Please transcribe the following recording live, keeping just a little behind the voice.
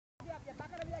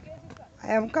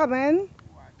I am coming.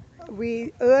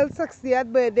 Earl's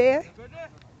 60th birthday.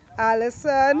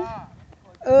 Allison,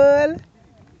 Earl,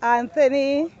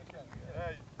 Anthony,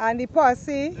 and the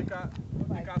posse.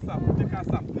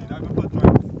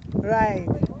 Right.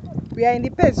 We are in the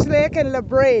Pitch Lake in La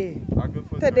Brea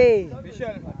today.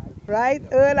 Right?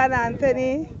 Earl and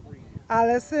Anthony.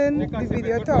 Allison, the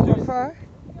videographer.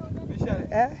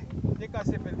 Take a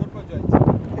sip, it's good for joints.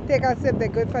 Take a sip, they're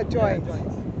good for joints.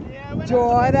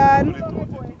 Jordan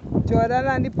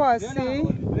and the posse.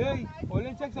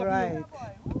 Right.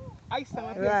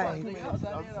 Right.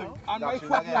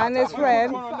 And his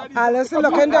friend, Allison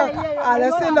looking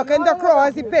to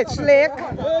cross the Pitch Lake.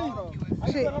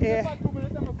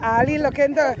 Ali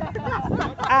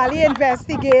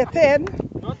investigating.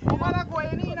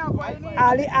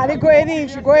 Ali going in,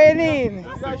 she going in.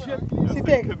 She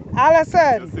take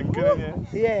Allison.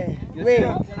 Yeah, wait.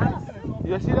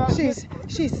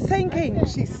 She's sinking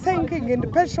in the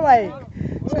Pitch Lake.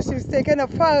 So she's taking a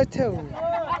photo.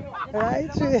 Right?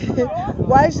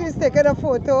 While she's taking a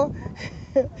photo,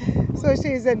 so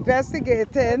she's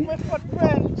investigating.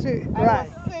 Right.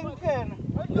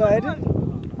 Good.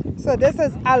 So this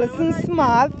is Allison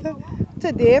Smart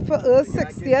today for Earl's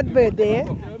 60th birthday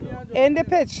in the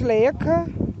Pitch Lake.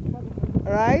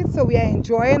 Right? So we are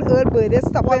enjoying Earl's birthday.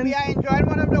 Well, we are enjoying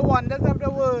one of the wonders of the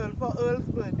world for Earl's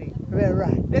birthday. Well,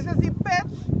 right. This is the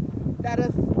pitch that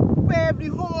has paved the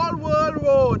whole world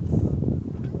roads.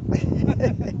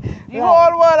 The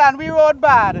whole world, and we rode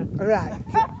bad. Right.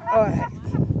 All right.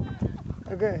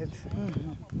 Good.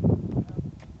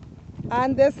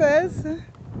 And this is?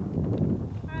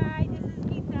 Hi,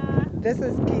 this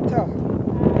is Gita.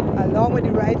 Along with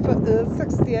the ride for Earl's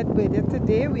 60th birthday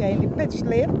today, we are in the Pitch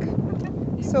Lake.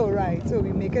 So right, so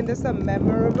we're making this a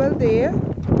memorable day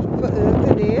for Earl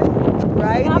today.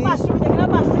 Right?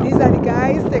 These are the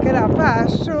guys taking our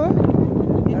pass through.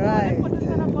 Right.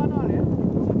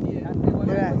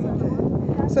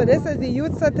 Right. So this is the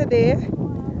youths of today,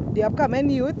 the upcoming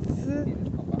youths.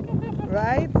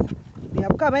 Right? The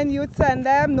upcoming youths and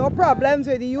them, no problems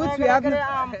with the youths. We have. My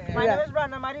name is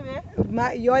Brandon, by the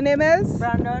way. Your name is?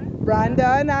 Brandon.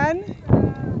 Brandon, and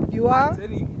you are?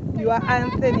 You are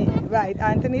Anthony. Right,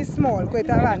 Anthony Small. Quite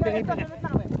have Anthony.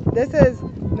 This is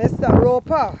Mr.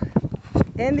 Roper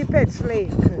in the Pitch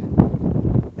Lake.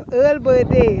 Earl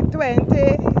birthday, the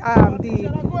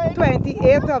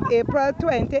 28th of April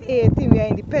 2018. We are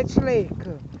in the Pitch Lake,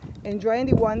 enjoying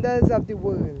the wonders of the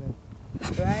world.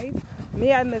 Right?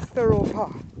 Me and Mr. Roper.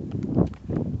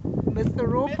 Mr.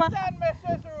 Roper? Mr. and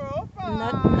Mrs. Roper.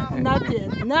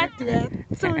 Not yet.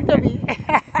 Soon to be.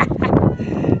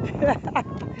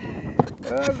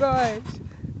 Oh gosh.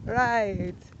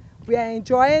 Right. We are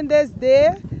enjoying this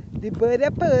day. The birthday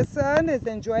person is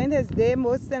enjoying his day,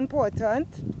 most important.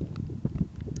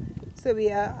 So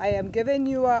I am giving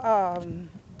you a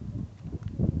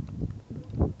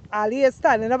Ali is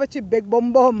standing up with your big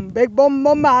bum bum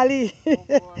Ali. I'm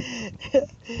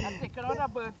taking on a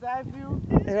bird's eye view.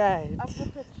 Right. Of the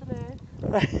Pitch Lake.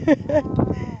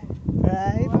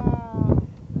 Right. Wow.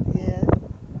 Yeah.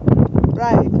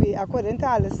 Right. According to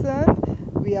Allison,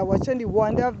 we are watching the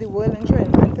wonder of the world in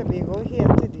Trinidad and Tobago here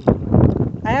today.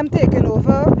 I am taking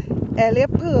over L.A.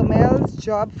 Permel's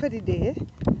job for the day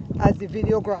as the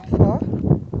videographer.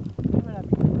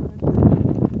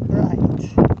 Right.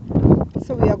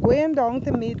 So we are going down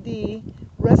to meet the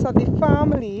rest of the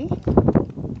family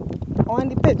on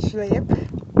the Pitch Lake.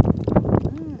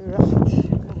 Right.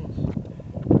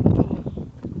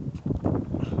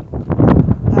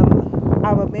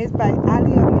 I'm amazed by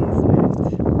Ali amazement.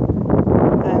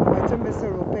 I'm watching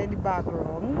Mr. Roper in the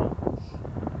background.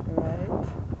 Right.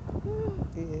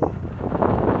 Yeah.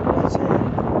 Watching.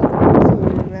 So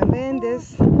remembering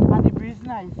this. And the breeze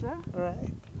nice, huh? Right.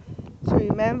 So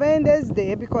remembering this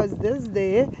day, because this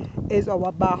day is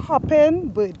our bar hopping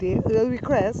birthday. Earl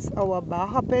requests our bar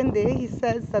hopping day. He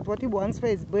says that what he wants for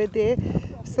his birthday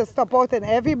is to stop out in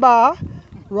every bar,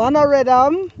 run a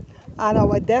rhythm, and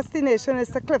our destination is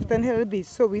the Clifton Hill Beach.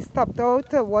 So we stopped out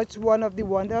to watch one of the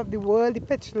wonder of the world, the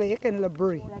Pitch Lake in La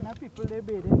Brea. There are people there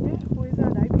bathing there. Who is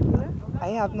that? People there? I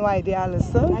have no idea,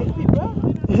 Alison. Nice people.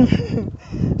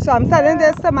 So I'm telling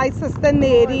this to my sister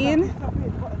Nadine.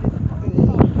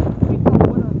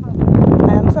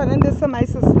 I'm telling this to my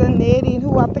sister Nadine,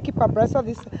 who have to keep abreast of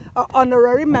this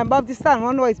honorary member of the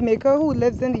Juan NoiseMakers who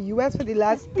lives in the US for the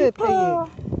last 30 years.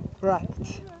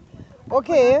 Right.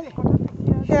 Okay.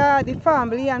 Here are the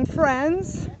family and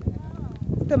friends.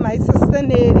 To my sister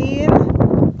Nadine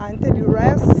and to the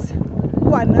rest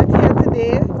who are not here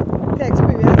today to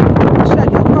experience the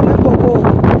upcoming bobo.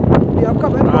 The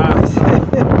upcoming bobo.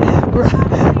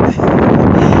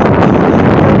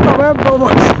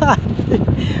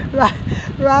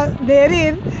 Well,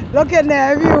 Nadine, look at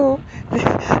nephew.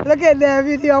 Look at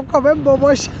nephew, the upcoming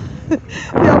Bobo the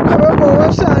upcoming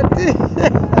Bobo Shanti.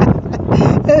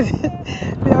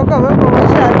 The upcoming Bobo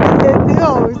Shanti in the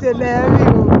house, the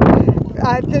nephew.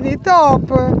 Anthony Top,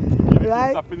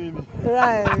 right?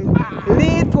 Right.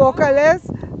 Lead vocalist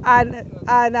and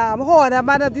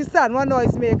horn-man of the San Juan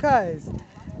NoiseMakers.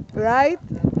 Right?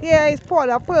 Here is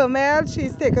Paula Permel.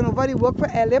 She's taken over the work for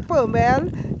Ellie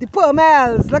Permel. The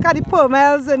Permels. Look at the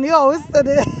Permels in the house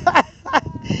today.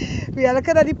 We are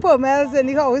looking at the Permels in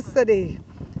the house today.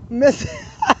 Miss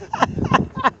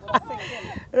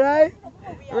right?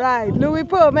 Right. Louis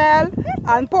Permel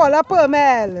and Paula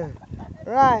Permel.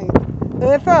 Right.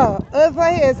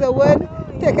 Eartha here is a word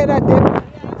taking a dip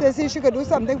to see if she could do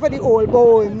something for the old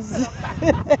bones.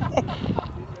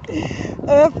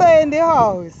 Eartha in the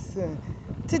house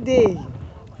today.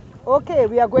 Okay,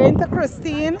 we are going to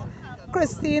Christine.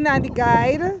 Christine and the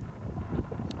guide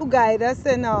who guide us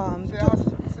in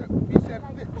We said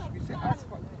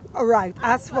asphalt. right,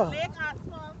 asphalt. Lake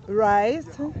Asphalt. Right.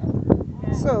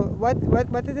 So what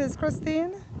it is,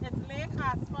 Christine? It's Lake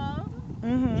Asphalt.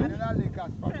 Trinidad Lake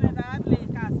Asphalt. Trinidad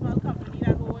Lake Asphalt company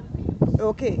that owns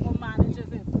Okay. or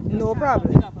manages it. No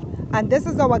problem. And this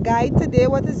is our guide today.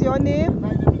 What is your name? My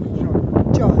name is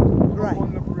John. John. Right.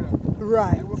 I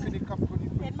Right. work in the company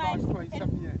for the past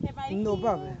 27 years. No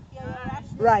problem.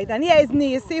 Right, and here is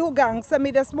Nisi who gangster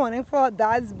me this morning for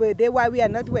Dad's birthday while we are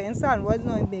not wearing San Juan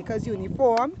NoiseMakers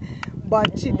uniform.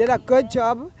 But she did a good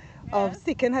job of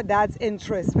seeking her dad's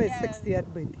interest for his 60th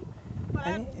birthday.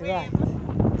 Right.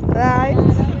 Right.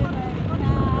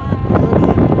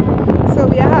 Okay. So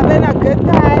we are having a good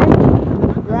time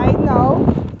right now.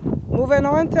 Moving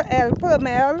on to El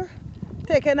Permel,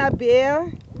 taking a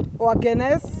beer or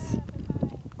Guinness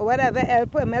or whatever El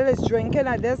Permel is drinking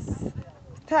at this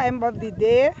time of the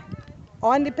day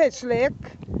on the pitch lake.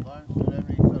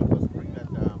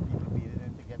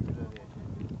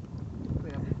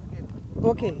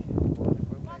 Okay.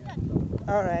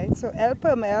 All right. So El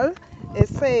Permel is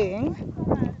saying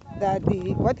that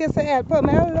the what you say El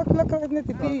Permel? Look at the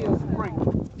video.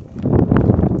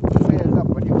 Clears up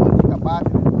when you want to take a bath.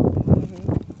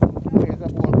 Clears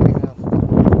up all kind of stuff.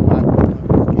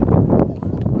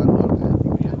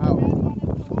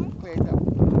 Clears up.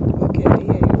 Okay, I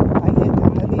hear you. I hear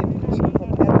you. I hear you.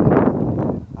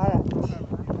 All right.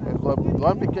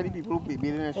 Don't pick any people who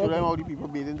bathing and show them how the people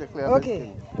bathing to clear up.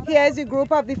 Okay. Here's the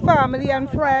group of the family and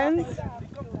friends.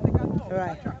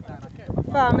 Right.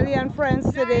 Family and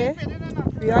friends today.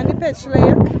 We're on the pitch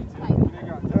lake.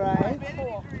 Right.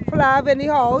 Flav in the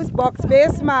house. Box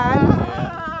bass man.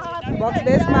 Box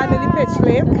bass man in the pitch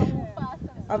lake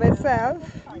of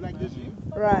itself.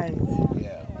 Right.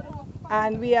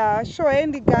 And we are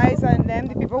showing the guys and them,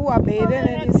 the people who are bathing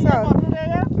in the sun.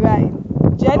 Right.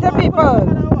 Gentle people,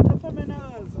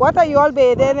 what are you all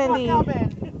bathing in the...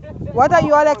 What are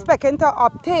you all expecting to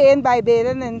obtain by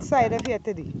bathing inside of here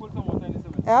today?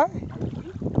 Yeah?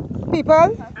 People,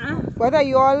 what are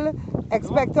you all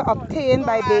expect to obtain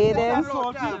by bathing?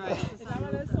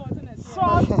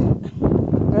 Salt.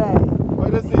 Right.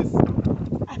 What is this?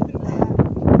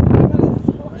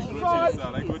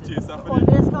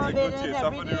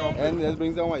 And let's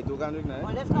bring some white too, can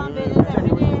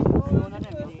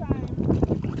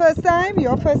First time?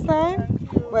 Your first time?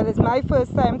 Well, it's my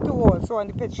first time too also on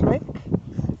the pitch lake.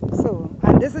 So,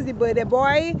 and this is the birthday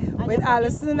boy with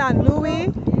Allison and Louis.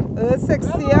 Earl's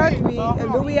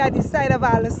 60th. Louis at the side of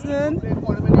Allison.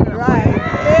 Right.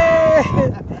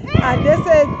 Hey. And this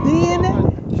is Dean.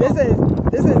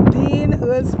 This is Dean,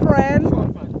 Earl's friend.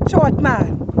 Short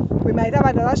man. We might have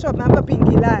another short man for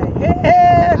Pinky Lie.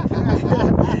 Hey.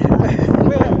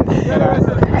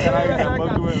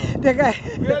 The guy.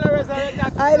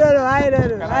 I don't know.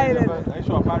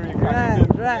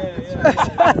 Right.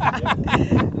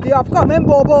 The upcoming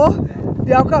Bobo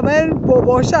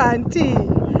Shanti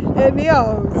in the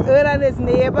house. Earl and his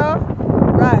neighbor.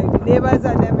 Right. The neighbors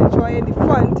and them enjoying the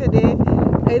fun today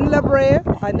in La Brea.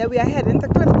 And then we are heading to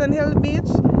Clifton Hill Beach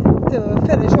to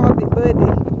finish off the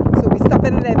birthday. So we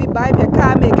stopping in every bar. If you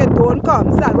can't make it, don't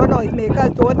come. San Juan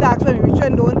NoiseMakers, don't ask when we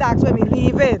return, don't ask when we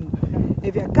leaving.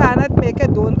 If you cannot make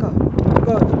it, don't come.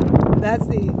 Good. That's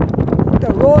the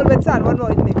roll with San Juan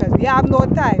NoiseMakers. We have no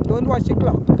time. Don't watch the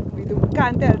clock. We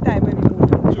can't tell time when we move.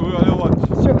 Show you all you watch.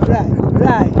 Sure,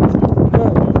 right.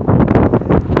 Good.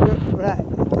 Right.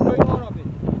 blowing horn up there?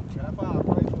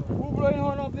 Who blowing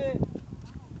horn up there?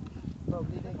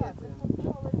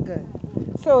 Good.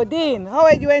 So, Dean, how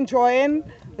are you enjoying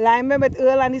lineman with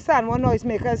Earl and the San Juan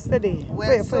NoiseMakers today?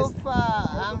 Well, so far,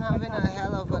 I'm having a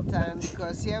hell of a time. And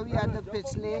because here we are at the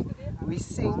pitch lake, we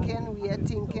sinking, we are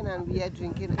thinking, and we are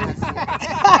drinking as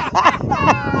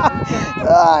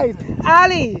Right.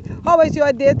 Ali, how was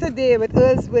your day today with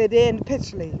Earl's birthday in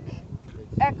Pitch Lake?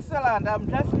 Excellent. I'm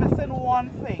just missing one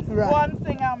thing. Right. One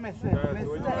thing I'm missing.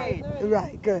 Mr. H.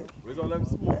 Right, good. Where's all them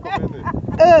smoke coming in?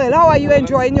 Earl, how are you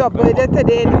enjoying your birthday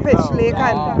today in Pitch Lake?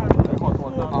 And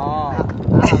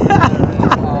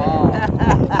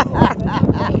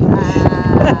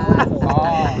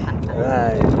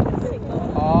right.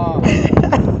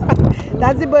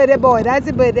 That's the birthday boy. That's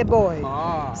the birthday boy.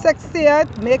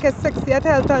 60th, make it 60th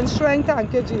health and strength.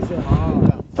 Thank you, Jesus.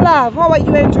 Flav, how are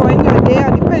you enjoying your day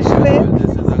on the Pitch Lake?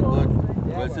 This is a good.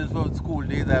 Well, since from school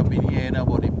days, I've been hearing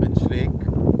about the Pitch Lake,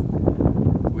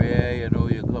 where you know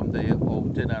you come to your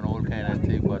outing and all kind of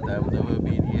thing. But I've never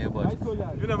been here. But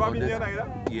You never been here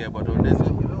neither? yeah, but on this,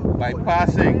 by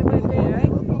passing,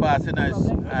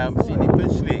 I've seen the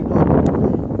Pitch Lake.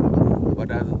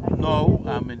 But as now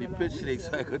I'm in the Pitch Lake,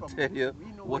 so I could tell you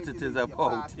what it is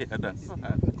about. Yeah,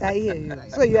 I hear you.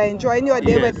 So you are enjoying your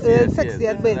day with Earl's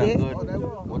 60th birthday?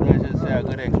 What I should say, a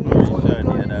good exploration,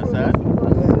 you understand?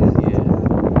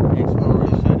 Yeah.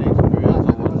 Exploration, experience,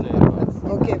 I would say.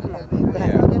 Okay, Flav.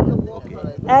 Right. Yeah.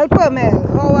 Okay. El Permel,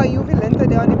 how are you feeling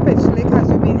today on the Pitch Lake? Has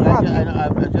you been happy?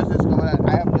 I've just discovered that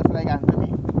I am just like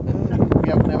Anthony. We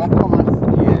have never come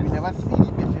and we never see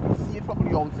the pitch. We see it from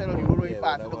the outside and you don't know it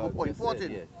past the point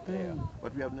 14.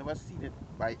 But we have never seen it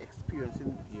by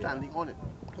experiencing standing on it.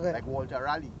 Right. Like Walter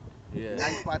Raleigh. Yeah. The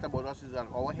nice part about us is that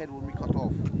our head won't be cut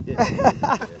off.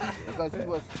 Because it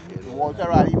was Walter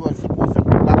Raleigh was supposed to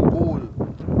bring back gold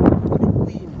for the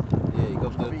Queen. Yeah, you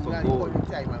come Bring for that gold. point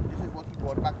in time, and this is what he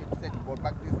brought back instead. He brought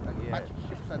back this patchy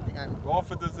ships and thing, and Go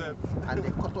off it is it.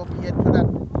 they cut off the head for that.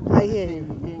 I hear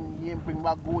you. He bring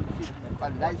back gold.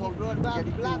 And that's how he get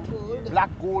it black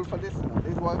gold for this.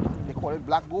 This is what they call it,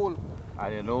 black gold.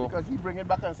 And you know, Because he bring it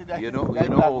back and say that you it's know, black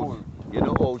gold.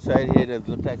 outside here there's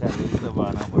no like a little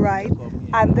savannah. but Right. you come here.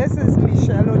 And this is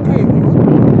Michelle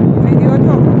Otego,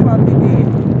 videographer of the day,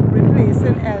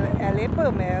 replacing L.A.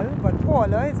 Permel. But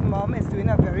Paula, his mom, is doing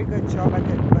a very good job at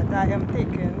it. But I am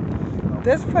taking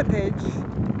this footage,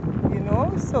 you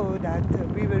know, so that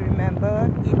we will remember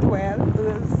Eatwell,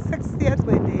 Earl's 60th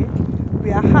birthday.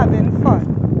 We are having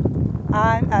fun.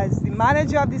 And as the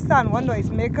manager of the Juan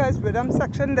NoiseMakers Rhythm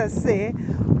section does say,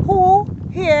 who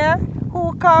here,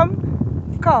 who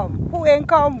come, come. Who ain't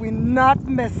come, we not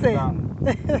missing. I'm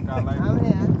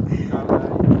here.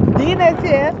 Dean is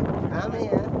here. I'm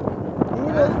here.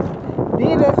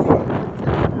 Dean is here.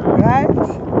 Right?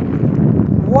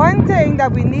 One thing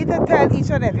that we need to tell each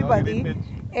and everybody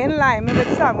in line with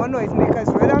the Juan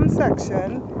NoiseMakers Rhythm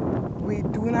section, we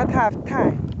do not have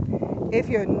time. If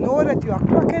you know that you are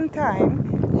clocking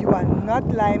time, you are not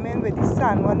liming with the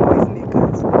Juan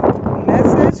NoiseMakers.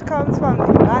 Message comes from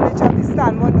the manager of the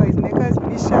Juan NoiseMakers,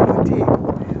 Michelle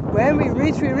Otego. When we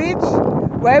reach, we reach.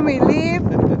 When we leave,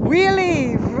 we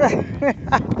leave.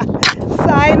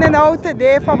 Signing out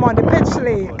today from on the Pitch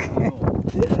Lake.